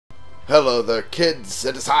Hello there, kids.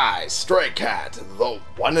 It is I, Stray Cat, the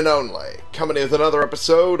one and only, coming in with another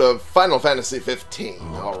episode of Final Fantasy 15.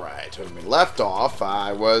 Alright, when we left off,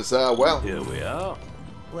 I was, well... Here we are.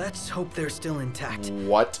 Let's hope they're still intact.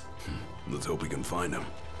 What? Let's hope we can find them.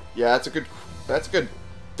 Yeah, that's a good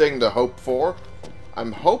thing to hope for.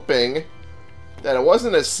 I'm hoping that it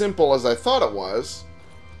wasn't as simple as I thought it was.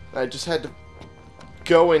 I just had to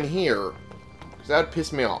go in here, because that would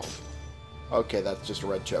piss me off. Okay, that's just a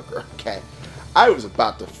red choker. Okay. I was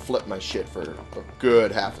about to flip my shit for a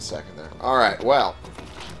good half a second there. Alright, well.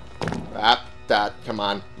 Come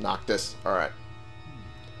on. Noctis. Alright.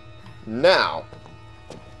 Now,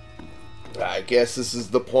 I guess this is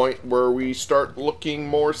the point where we start looking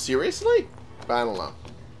more seriously? I don't know.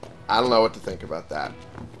 I don't know what to think about that.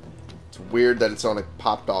 It's weird that it's only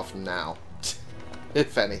popped off now.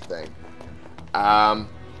 If anything.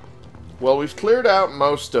 Well, we've cleared out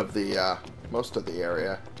most of the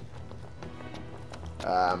area.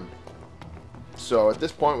 So at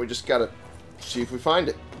this point, we just gotta see if we find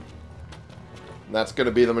it. And that's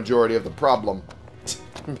gonna be the majority of the problem.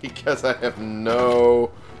 Because I have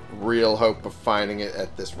no real hope of finding it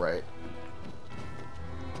at this rate.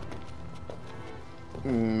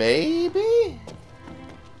 Maybe?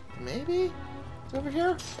 Maybe? It's over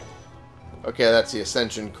here? Okay, that's the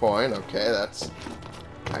Ascension coin. Okay, that's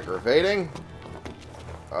aggravating.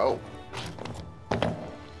 Oh.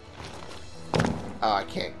 Oh, I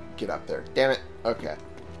can't get up there. Damn it. Okay.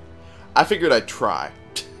 I figured I'd try.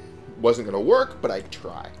 Wasn't going to work, but I'd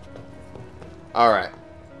try. Alright.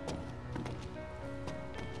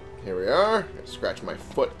 Here we are. I scratch my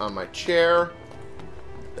foot on my chair.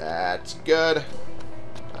 That's good.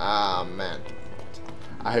 Ah, man.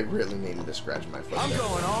 I really needed to scratch my foot. I'm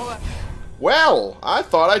going all that. Well, I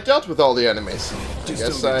thought I dealt with all the enemies. I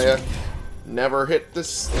guess I never hit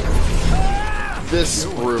this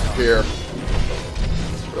group here.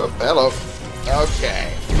 Oh, hello.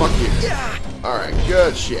 Okay. Fuck you. Alright,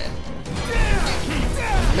 good shit.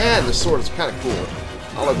 Man, this sword is kind of cool.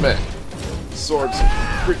 I'll admit. The sword's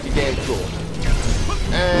pretty damn cool.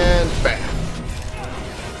 And bam.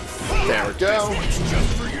 There we go.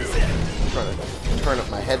 I'm trying to turn up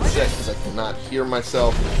my headset because I cannot hear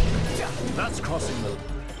myself. That's crossing the...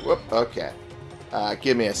 Whoop, okay.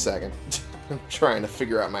 Give me a second. I'm trying to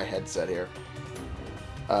figure out my headset here.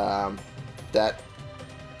 That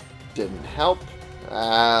didn't help.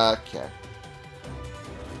 Okay.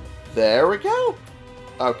 There we go.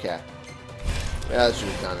 Okay. Yeah, that should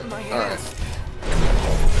have done it. Alright.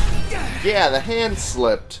 Yeah, the hand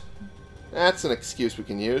slipped. That's an excuse we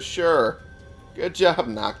can use, sure. Good job,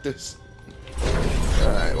 Noctis.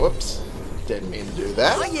 Alright, whoops. Didn't mean to do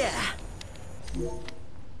that. Oh, yeah.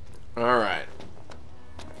 Alright.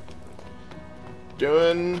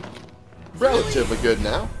 Doing relatively good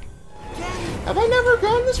now. Have I never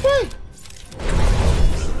gone this way?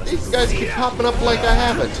 These guys keep popping up like I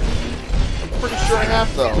haven't. I'm pretty sure I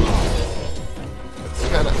have, though. It's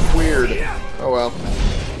kind of weird. Oh, well.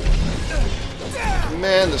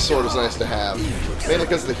 Man, this sword is nice to have. Mainly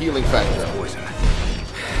because of the healing factor.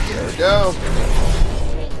 There we go.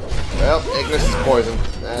 Well, Ignis is poison.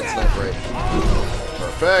 That's not great.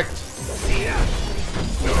 Perfect.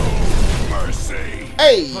 No mercy.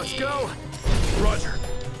 Hey! Let's go. Roger.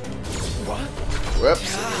 What?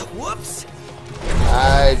 Whoops. Whoops.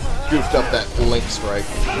 I goofed up that link strike.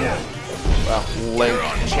 Well, link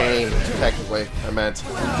chain, technically. I meant.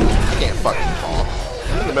 I can't fucking talk.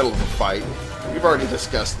 I'm in the middle of a fight. We've already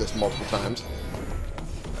discussed this multiple times.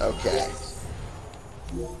 Okay.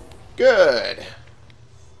 Good.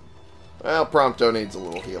 Well, Prompto needs a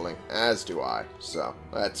little healing, as do I. So,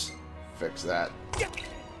 let's fix that.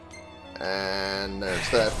 And there's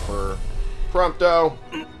that for Prompto.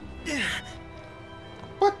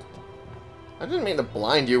 What? I didn't mean to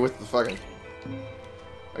blind you with the fucking...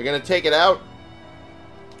 Are you gonna take it out?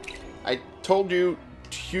 I told you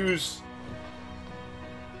to use...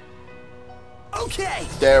 Okay.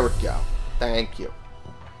 There we go. Thank you.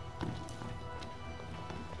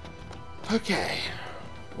 Okay.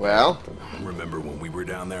 Well. Remember when we were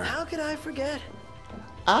down there? How could I forget?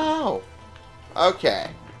 Ow. Okay.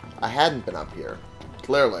 I hadn't been up here.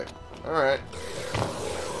 Clearly. Alright.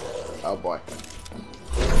 Oh boy.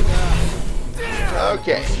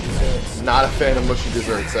 Okay. Not a fan of mushy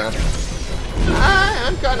desserts, huh?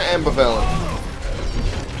 I'm kind of ambivalent.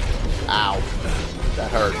 Ow. That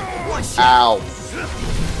hurt. Ow.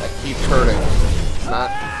 That keeps hurting. It's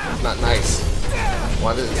not nice. I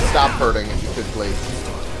wanted it to stop hurting if you could, please.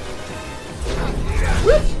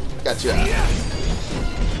 Whoop! Gotcha.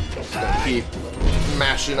 Just gonna keep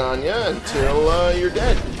mashing on you until you're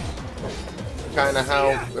dead. kind of how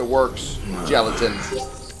it works. Gelatin.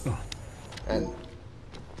 And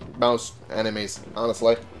most enemies,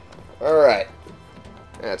 honestly. Alright.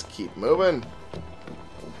 Let's keep moving.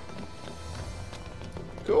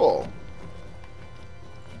 Cool.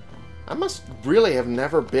 I must really have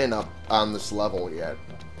never been up on this level yet.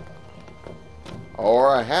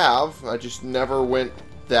 Or I have. I just never went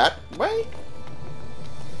that way?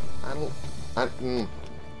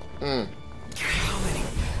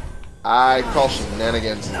 I call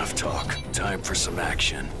shenanigans. Enough talk. Time for some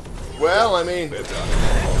action. Well, I mean, it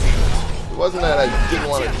wasn't that I didn't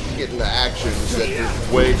want to get into action, it's that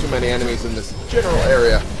there's way too many enemies in this general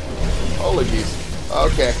area. Holy jeez.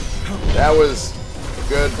 Okay. That was a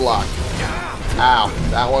good block. Ow.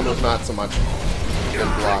 That one was not so much a good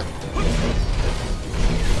block.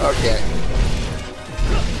 Okay.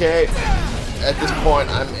 Okay. At this point,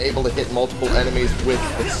 I'm able to hit multiple enemies with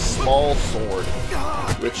a small sword,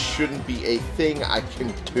 which shouldn't be a thing I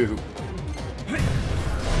can do.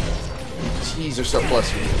 These are so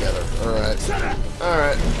close together. Alright.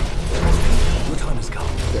 Alright. Your time has come.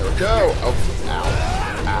 There we go. Oh, ow.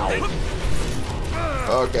 Ow.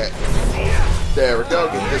 Okay. There we go.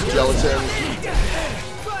 Get this gelatin.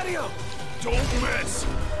 Don't miss.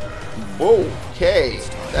 Whoa. Okay.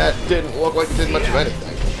 That didn't look like it did much of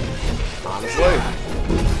anything. Honestly.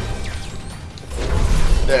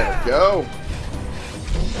 There we go.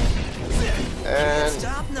 And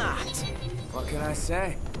Stop not. What can I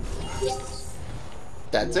say?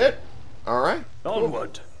 that's it. Alright.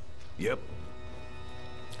 Onward. Yep.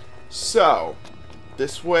 So,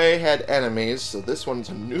 this way had enemies, so this one's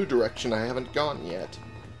a new direction I haven't gone yet.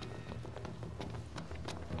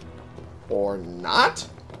 Or not?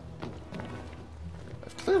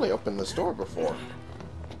 I've clearly opened this door before.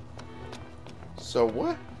 So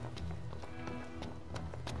what?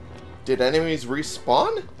 Did enemies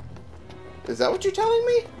respawn? Is that what you're telling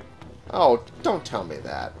me? Oh, don't tell me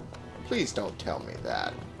that. Please don't tell me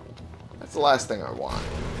that. That's the last thing I want.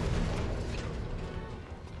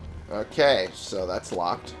 Okay, so that's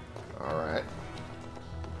locked. Alright.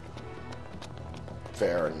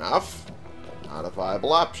 Fair enough. Not a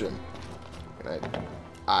viable option. Can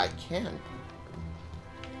I can.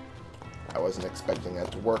 I wasn't expecting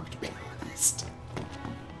that to work, to be honest.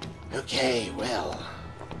 Okay, well.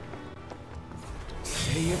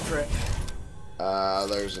 Say your prayer.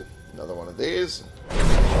 There's another one of these.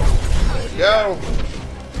 There we go.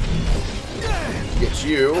 Get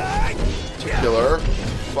you. Particular.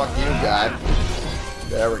 Fuck you, guy.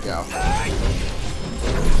 There we go.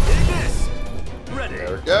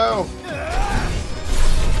 There we go.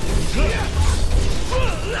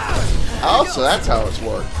 Oh, so that's how it's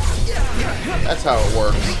worked. That's how it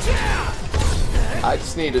works. I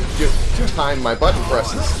just need to time my button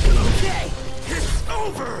presses.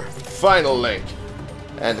 Final link.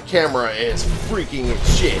 And the camera is freaking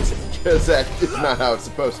its shit, because that is not how it's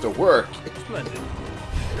supposed to work.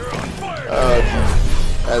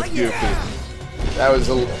 That's goofy. That was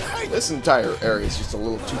this entire area is just a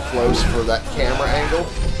little too close for that camera angle.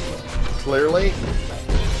 Clearly.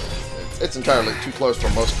 It's entirely too close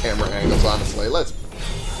for most camera angles, honestly. Let's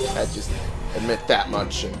just admit that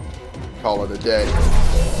much and call it a day.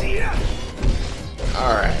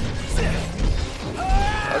 Alright.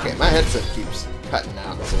 Okay, my headset keeps cutting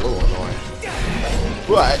out. It's a little annoying.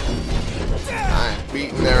 But I'm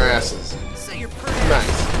beating their asses.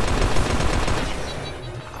 Nice.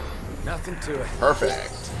 Nothing to it.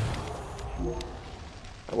 Perfect.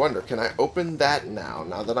 I wonder, can I open that now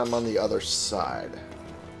that I'm on the other side?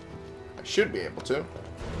 I should be able to.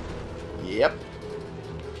 Yep.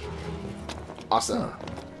 Awesome.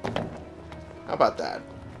 How about that?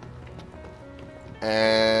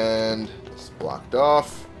 And it's blocked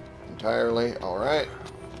off entirely. Alright.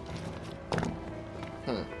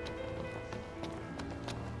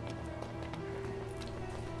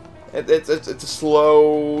 It's a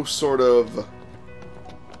slow sort of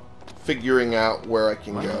figuring out where I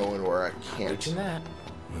can go and where I can't. Reaching that.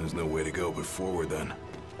 There's no way to go but forward then.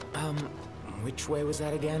 Which way was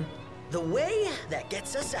that again? The way that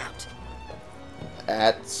gets us out.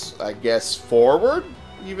 That's, I guess, forward?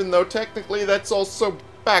 Even though technically that's also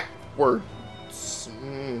backwards.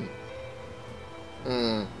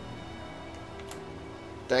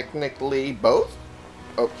 Technically both?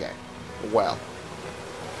 Okay. Well.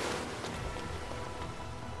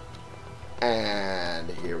 And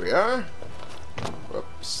here we are.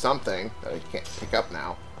 Oops, something that I can't pick up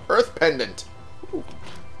now. Earth pendant. Ooh.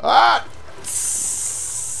 Ah!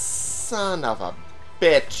 Son of a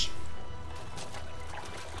bitch.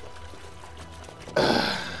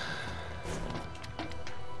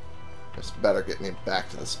 Just better get me back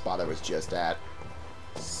to the spot I was just at.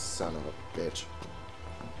 Son of a bitch.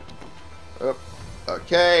 Oh,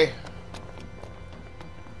 okay.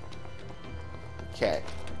 Okay.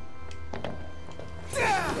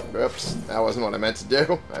 Oops, that wasn't what I meant to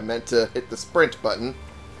do. I meant to hit the sprint button.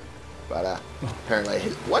 But apparently I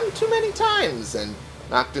hit one too many times, and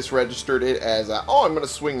Noctis registered it as, oh, I'm going to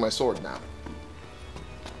swing my sword now.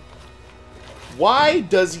 Why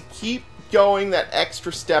does he keep going that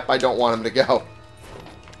extra step I don't want him to go?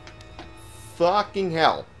 Fucking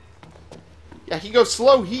hell. Yeah, he goes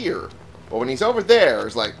slow here. But when he's over there,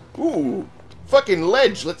 it's like, ooh, fucking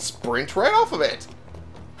ledge, let's sprint right off of it.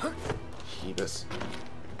 Jeebus.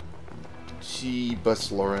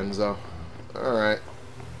 Jeebus, Lorenzo. Alright.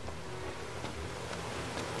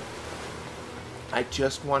 I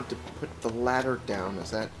just want to put the ladder down.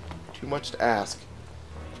 Is that too much to ask?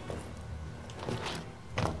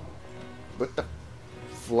 What the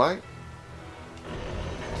fly?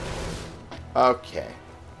 Okay.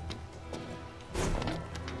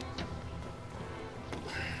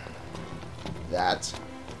 That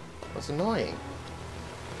was annoying.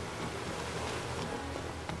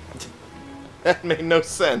 That made no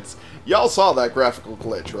sense. Y'all saw that graphical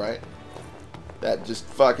glitch, right? That just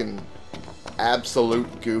fucking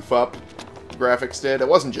absolute goof up graphics did. It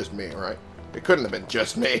wasn't just me, right? It couldn't have been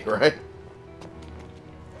just me, right?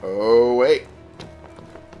 Oh, wait.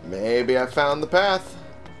 Maybe I found the path.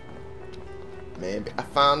 Maybe I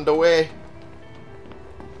found a way.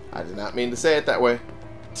 I did not mean to say it that way.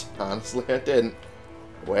 Honestly, I didn't.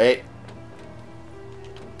 Wait.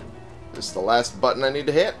 This is the last button I need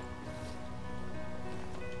to hit.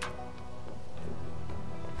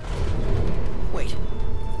 Wait.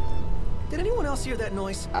 Did anyone else hear that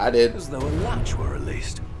noise? I did. As though a latch were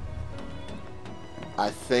released. I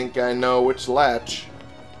think I know which latch.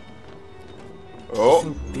 I Oh.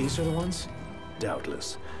 think these are the ones?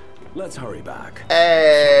 Doubtless. Let's hurry back.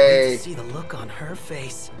 Hey. See the look on her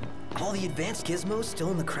face. All the advanced gizmos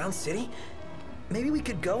still in the Crown City? Maybe we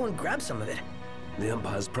could go and grab some of it. The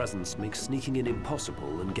Empire's presence makes sneaking in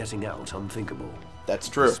impossible and getting out unthinkable. That's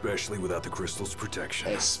true. Especially without the crystal's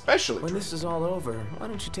protection. Especially When true. this is all over, why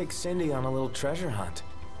don't you take Cindy on a little treasure hunt?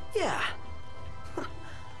 Yeah.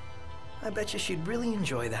 I bet you she'd really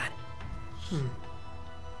enjoy that.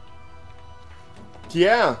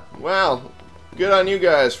 Yeah, well, good on you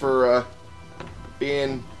guys for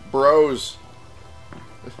being bros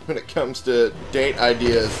when it comes to date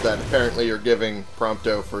ideas that apparently you're giving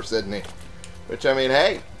Prompto for Sydney. Which, I mean,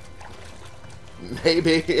 hey,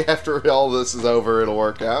 maybe after all this is over it'll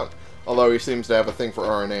work out. Although he seems to have a thing for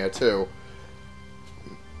Aranea too.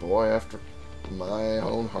 Boy after my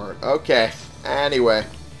own heart. Okay, anyway,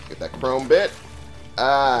 get that chrome bit.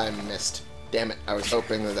 I missed. Damn it, I was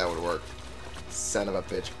hoping that that would work. Son of a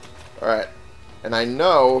bitch. Alright. And I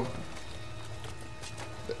know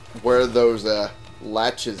where those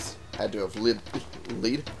latches had to have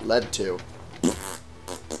led to.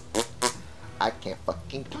 I can't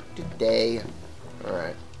fucking talk today.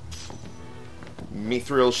 Alright.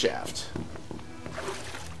 Mithril shaft.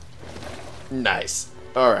 Nice.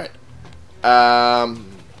 Alright.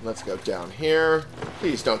 Let's go down here.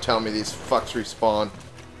 Please don't tell me these fucks respawn.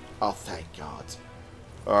 Oh, thank God.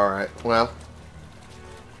 Alright, well.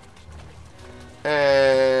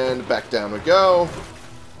 And back down we go.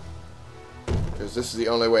 Because this is the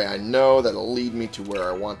only way I know that'll lead me to where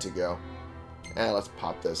I want to go. And let's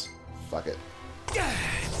pop this. Fuck it.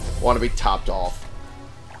 Want to be topped off.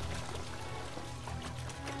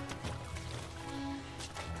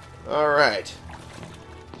 Alright.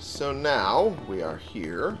 So now we are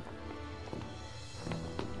here.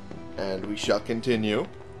 And we shall continue.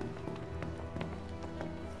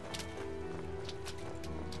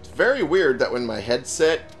 Very weird that when my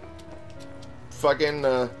headset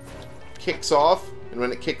fucking kicks off and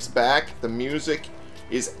when it kicks back, the music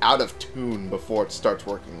is out of tune before it starts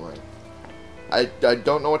working right. I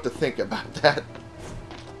don't know what to think about that.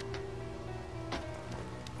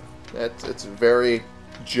 It's a very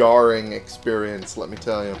jarring experience, let me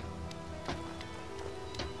tell you.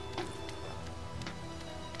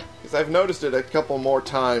 Because I've noticed it a couple more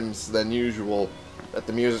times than usual, that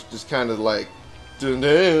the music just kind of like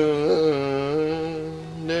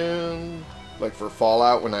like for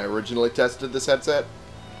Fallout when I originally tested this headset,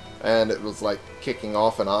 and it was like kicking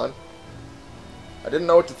off and on. I didn't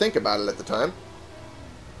know what to think about it at the time.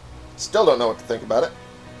 Still don't know what to think about it.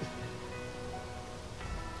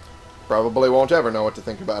 Probably won't ever know what to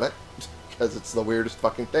think about it, because it's the weirdest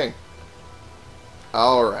fucking thing.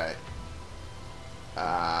 Alright.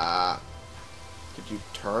 Could you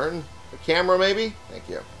turn the camera maybe? Thank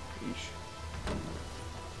you. Yeesh.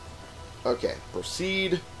 Okay,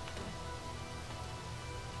 proceed.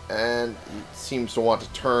 And he seems to want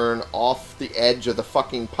to turn off the edge of the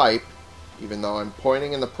fucking pipe, even though I'm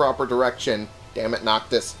pointing in the proper direction. Damn it,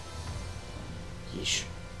 Noctis. Yeesh.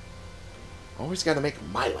 Always gotta make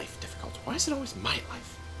my life difficult. Why is it always my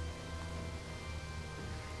life?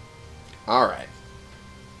 Alright.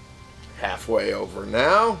 Halfway over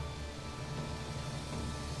now.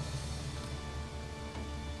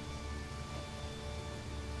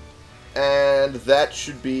 And that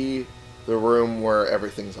should be the room where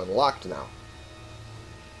everything's unlocked now.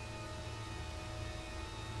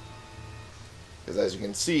 Because as you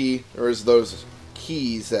can see, there's those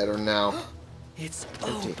keys that are now It's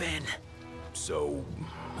empty. open. So,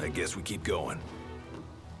 I guess we keep going.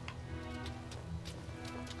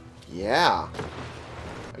 Yeah.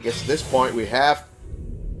 I guess at this point we have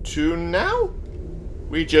to now?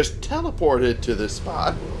 We just teleported to this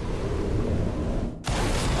spot.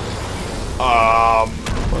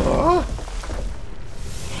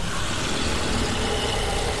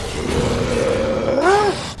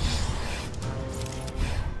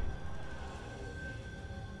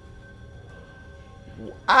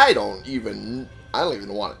 I don't even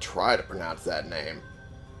want to try to pronounce that name.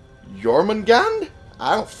 Jormungand?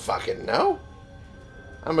 I don't fucking know.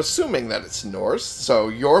 I'm assuming that it's Norse, so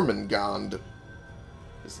Jormungand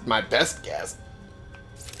is my best guess.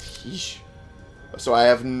 Yeesh. So I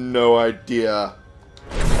have no idea.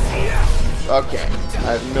 Okay,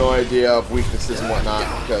 I have no idea of weaknesses and whatnot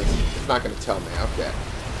because it's not going to tell me. Okay.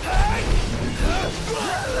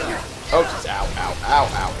 Oh, just ow, ow, ow,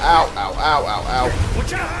 ow, ow, ow, ow, ow, ow.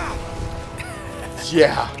 Watch out!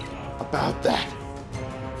 Yeah, about that.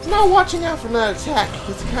 It's not watching out from that attack.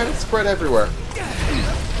 It's kind of spread everywhere.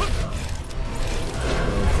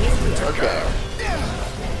 Okay.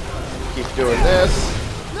 Keep doing this.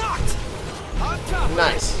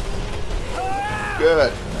 Nice.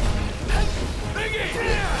 Good.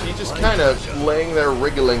 He's just kind of laying there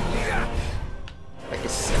wriggling. Like a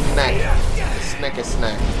snack. A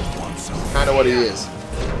snack. Kind of what he is.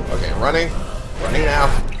 Okay, running. Running now.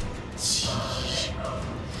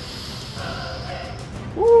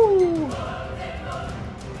 Woo!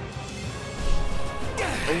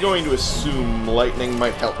 I'm going to assume lightning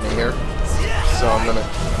might help me here. So I'm going to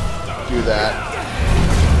do that.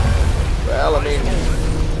 Well, I mean...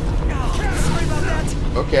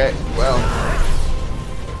 Okay, well...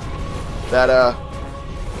 That,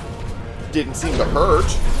 didn't seem to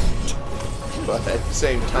hurt. But at the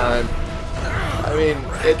same time... I mean,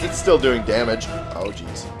 it's still doing damage. Oh,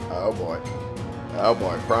 jeez. Oh, boy. Oh,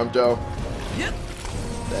 boy. Prompto. Yep.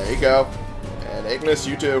 There you go. And Ignis,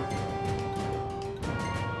 you too.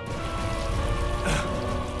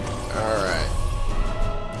 Alright.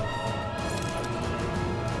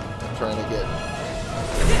 I'm trying to get...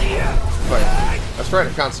 I was trying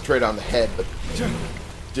to concentrate on the head, but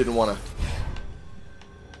didn't want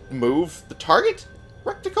to move the target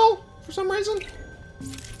reticle for some reason.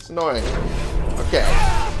 It's annoying. Okay.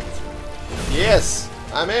 Yes!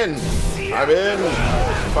 I'm in! I'm in!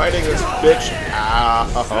 Fighting this bitch.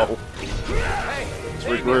 Ow! Let's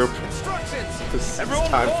regroup. This is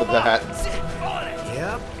time for that.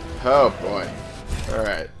 Yep. Oh boy.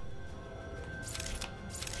 Alright.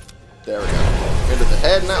 There we go. Into the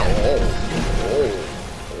head now. Oh.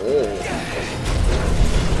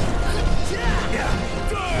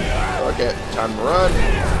 Okay, time to run.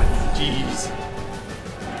 Jeez.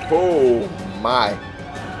 Oh my.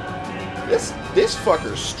 This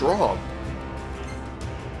fucker's strong.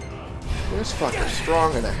 This fucker's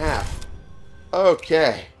strong and a half.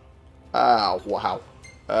 Okay. Ah, wow.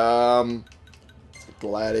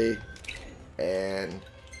 Gladdy and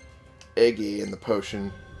Iggy in the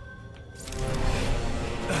potion.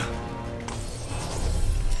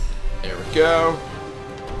 There we go.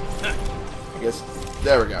 I guess,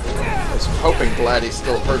 there we go. I was hoping Gladdy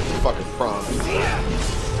still heard the fucking prompt.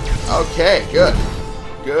 Okay, good.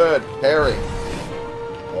 Good, parry.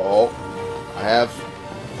 Oh, I have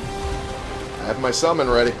my summon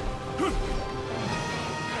ready.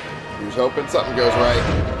 Here's hoping something goes right.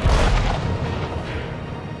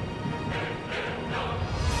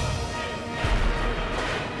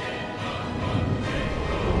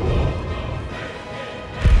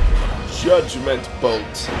 Judgment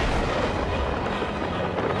Bolt.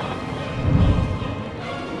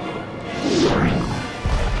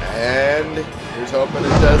 And here's hoping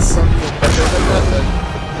it does something better than nothing.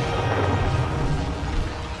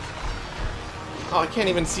 Oh, I can't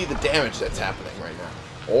even see the damage that's happening right now.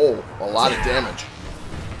 Oh, a lot of damage.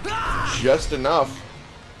 Just enough.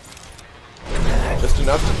 Just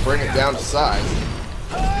enough to bring it down to size.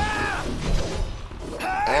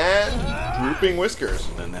 And Drooping whiskers.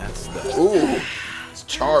 And that's that. Ooh, it's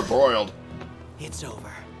charbroiled. It's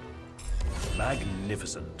over.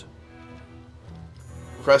 Magnificent.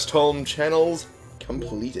 Crestholm channels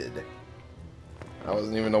completed. I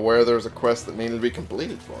wasn't even aware there was a quest that needed to be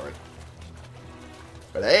completed for it.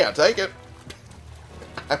 But hey, I'll take it.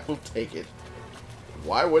 I will take it.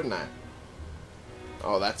 Why wouldn't I?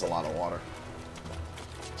 Oh, that's a lot of water.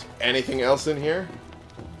 Anything else in here?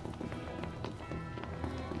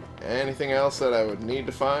 Anything else that I would need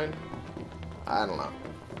to find? I don't know.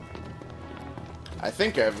 I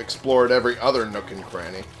think I've explored every other nook and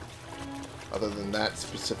cranny. Other than that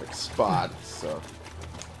specific spot, so...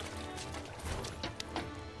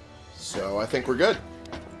 So, I think we're good.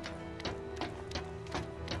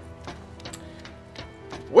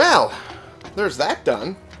 Well, there's that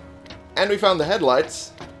done. And we found the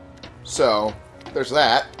headlights. So, there's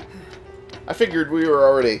that. I figured we were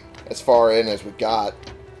already as far in as we got.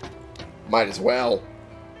 Might as well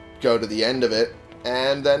go to the end of it.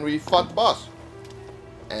 And then we fought the boss.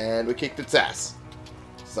 And we kicked its ass.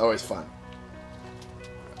 It's always fun.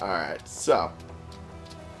 Alright, so.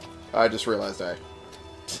 I just realized I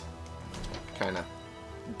kind of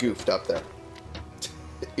goofed up there.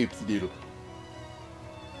 Oopsie doodle.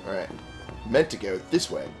 Alright. Meant to go this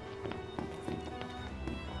way.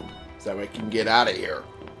 So we can get out of here.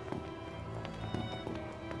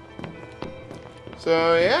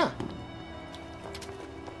 So, yeah.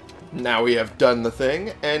 Now we have done the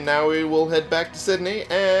thing, and now we will head back to Sydney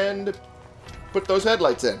and put those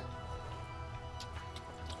headlights in.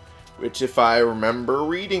 Which, if I remember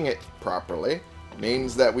reading it properly,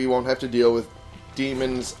 means that we won't have to deal with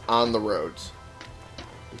demons on the roads.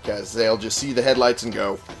 Because they'll just see the headlights and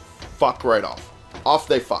go, fuck right off. Off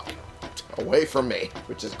they fuck. Away from me,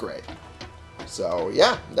 which is great. So,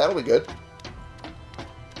 yeah, that'll be good.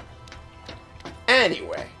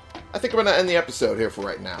 Anyway, I think I'm going to end the episode here for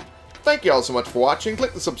right now. Thank you all so much for watching.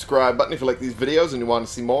 Click the subscribe button if you like these videos and you want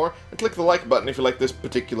to see more. And click the like button if you like this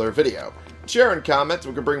particular video. Share and comment so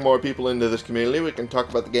we can bring more people into this community. We can talk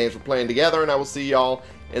about the games we're playing together. And I will see y'all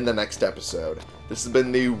in the next episode. This has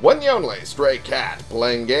been the one and only Stray Cat,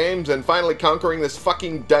 playing games and finally conquering this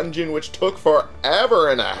fucking dungeon which took forever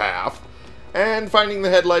and a half. And finding the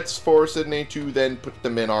headlights for Sydney to then put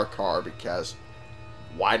them in our car because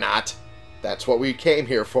why not? That's what we came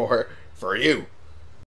here for you.